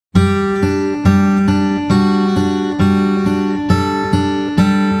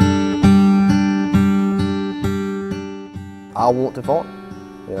want to farm.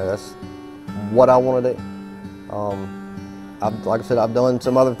 You know, that's what I want to do. Like I said, I've done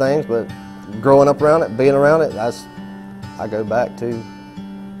some other things, but growing up around it, being around it, I go back to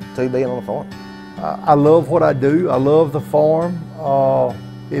being on the farm. I love what I do. I love the farm.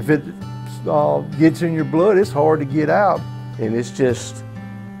 If it gets in your blood, it's hard to get out. And it's just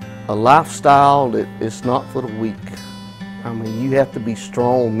a lifestyle that it's not for the weak. I mean, you have to be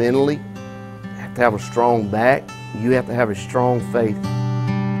strong mentally, you have to have a strong back, you have to have a strong faith.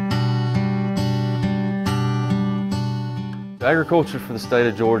 Agriculture for the state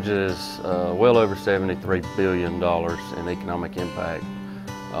of Georgia is well over $73 billion in economic impact,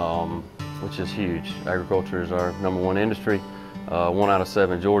 which is huge. Agriculture is our #1 industry. 1 out of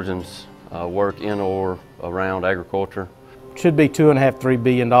 7 Georgians work in or around agriculture. Should be $2.5–3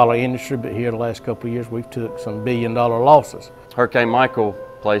 billion industry, but here the last couple of years we've took some billion-dollar losses. Hurricane Michael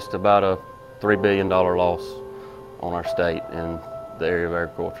placed about a $3 billion loss on our state in the area of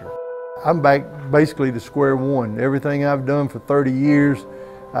agriculture. I'm back basically to square one. Everything I've done for 30 years,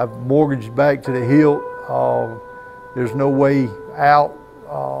 I've mortgaged back to the hilt. There's no way out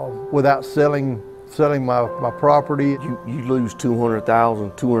without selling my property. You lose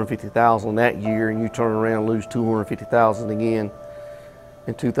 $200,000, $250,000 that year, and you turn around and lose $250,000 again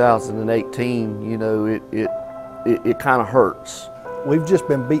in 2018. You know, it kind of hurts. We've just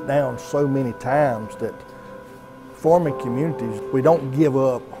been beat down so many times that farming communities, we don't give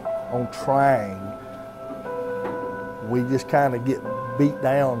up on trying. We just kind of get beat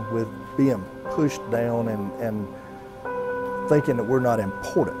down with being pushed down and thinking that we're not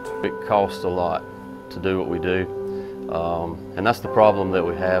important. It costs a lot to do what we do, and that's the problem that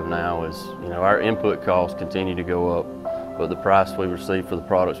we have now is, you know, our input costs continue to go up, but the price we receive for the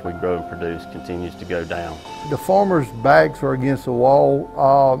products we grow and produce continues to go down. The farmers' backs are against the wall.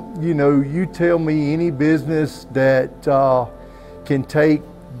 You know, you tell me any business that can take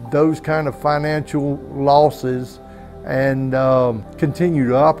those kind of financial losses and continue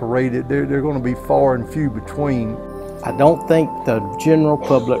to operate it, they're going to be far and few between. I don't think the general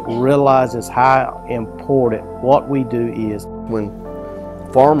public realizes how important what we do is. When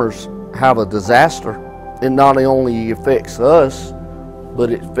farmers have a disaster, it not only affects us, but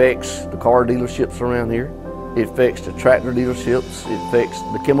it affects the car dealerships around here. It affects the tractor dealerships. It affects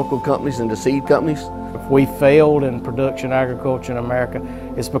the chemical companies and the seed companies. If we failed in production agriculture in America,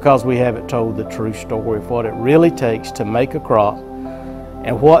 it's because we haven't told the true story of what it really takes to make a crop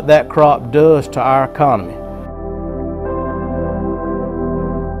and what that crop does to our economy.